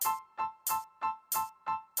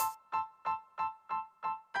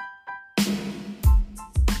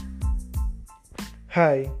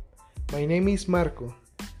Hi, my name is Marco.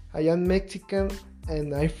 I am Mexican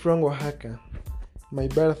and I'm from Oaxaca. My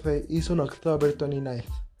birthday is on October 29th.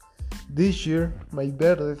 This year, my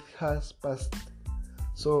birthday has passed.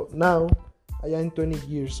 So now, I am 20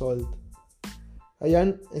 years old. I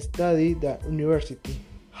am studying the university.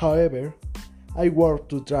 However, I work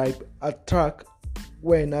to drive a truck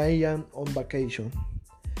when I am on vacation.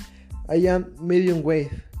 I am medium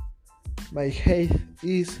weight. My height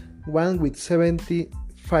is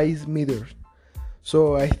 175 meters.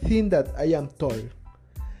 So I think that I am tall.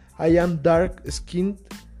 I am dark skinned.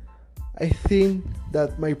 I think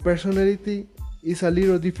that my personality is a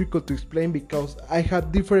little difficult to explain because I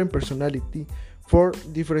have different personality for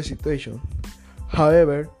different situations.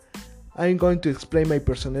 However, I'm going to explain my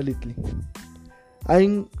personality.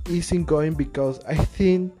 I'm easygoing because I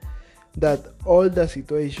think that all the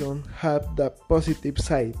situations have the positive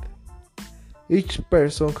side. Each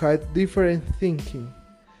person has different thinking,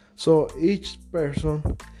 so each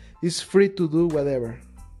person is free to do whatever.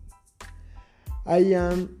 I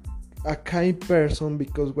am a kind person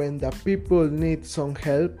because when the people need some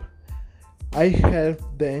help, I help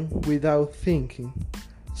them without thinking.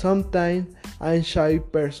 Sometimes I'm a shy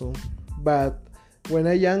person, but when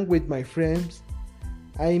I am with my friends,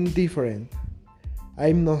 I'm different.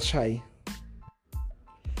 I'm not shy.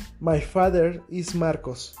 My father is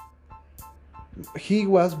Marcos. He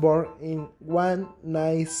was born in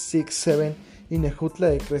 1967 in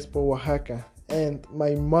Ejutla de Crespo, Oaxaca, and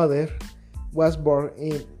my mother was born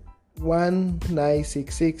in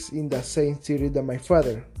 1966 in the same city that my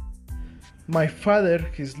father. My father,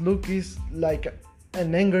 his look is like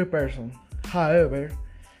an angry person. However,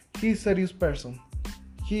 he is a serious person.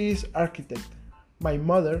 He is architect. My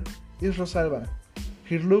mother is Rosalba.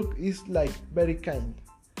 Her look is like very kind.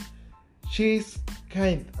 She is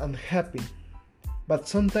kind and happy, but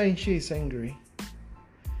sometimes she is angry.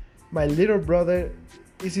 My little brother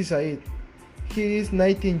is Isaid. He is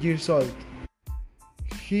 19 years old.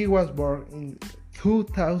 He was born in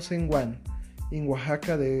 2001 in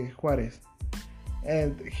Oaxaca de Juárez,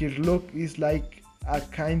 and his look is like a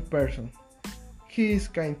kind person. He is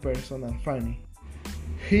kind person and funny.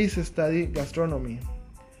 He is studying gastronomy.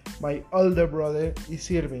 My older brother is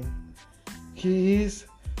Irving. He is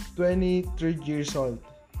 23 years old.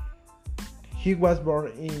 He was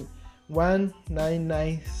born in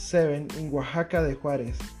 1997 in Oaxaca de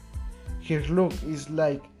Juárez. His look is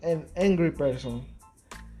like an angry person,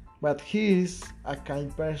 but he is a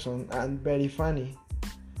kind person and very funny.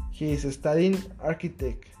 He is studying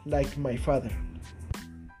architect like my father.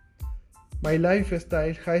 My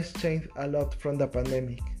lifestyle has changed a lot from the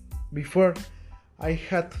pandemic. Before, I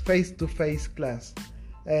had face-to-face class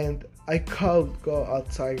and I could go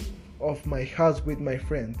outside of my house with my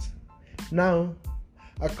friends. Now,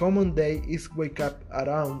 a common day is wake up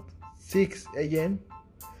around 6 a.m.,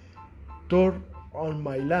 turn on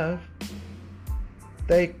my lab,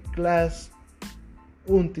 take class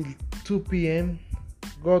until 2 p.m.,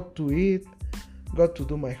 go to eat, go to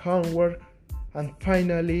do my homework, and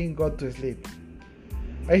finally go to sleep.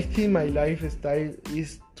 I think my lifestyle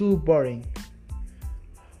is too boring.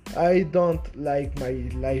 I don't like my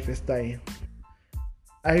lifestyle.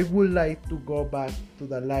 I would like to go back to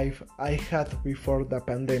the life I had before the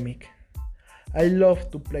pandemic. I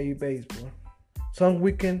love to play baseball. Some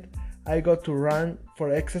weekend I go to run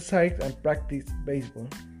for exercise and practice baseball.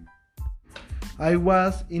 I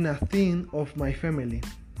was in a thing of my family,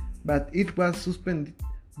 but it was suspended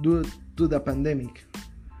due to the pandemic.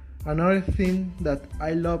 Another thing that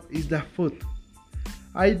I love is the food.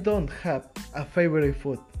 I don't have a favorite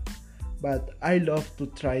food, but I love to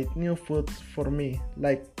try new foods for me,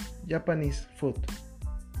 like Japanese food.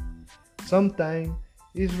 Sometimes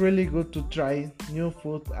it's really good to try new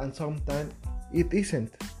food and sometimes it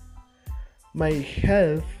isn't. My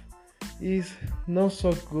health is not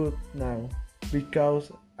so good now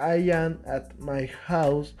because I am at my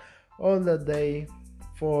house all the day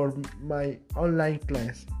for my online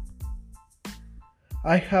class.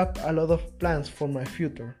 I have a lot of plans for my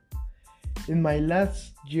future. In my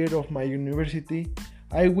last year of my university,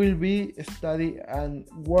 I will be studying and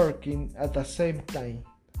working at the same time.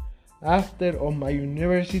 After of my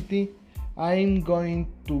university, I'm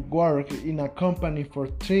going to work in a company for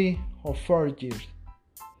 3 or 4 years.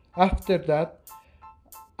 After that,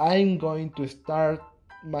 I'm going to start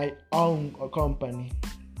my own company.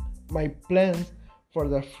 My plans for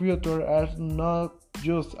the future are not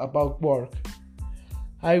just about work.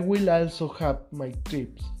 I will also have my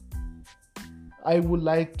trips. I would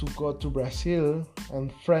like to go to Brazil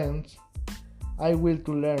and France. I will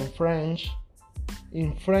to learn French.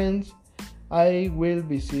 In France, I will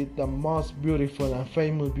visit the most beautiful and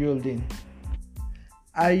famous building.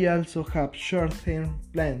 I also have short-term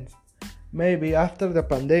plans. Maybe after the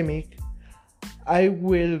pandemic, I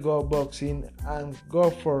will go boxing and go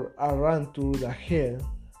for a run to the hill.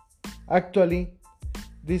 Actually,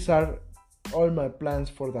 these are all my plans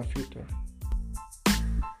for the future.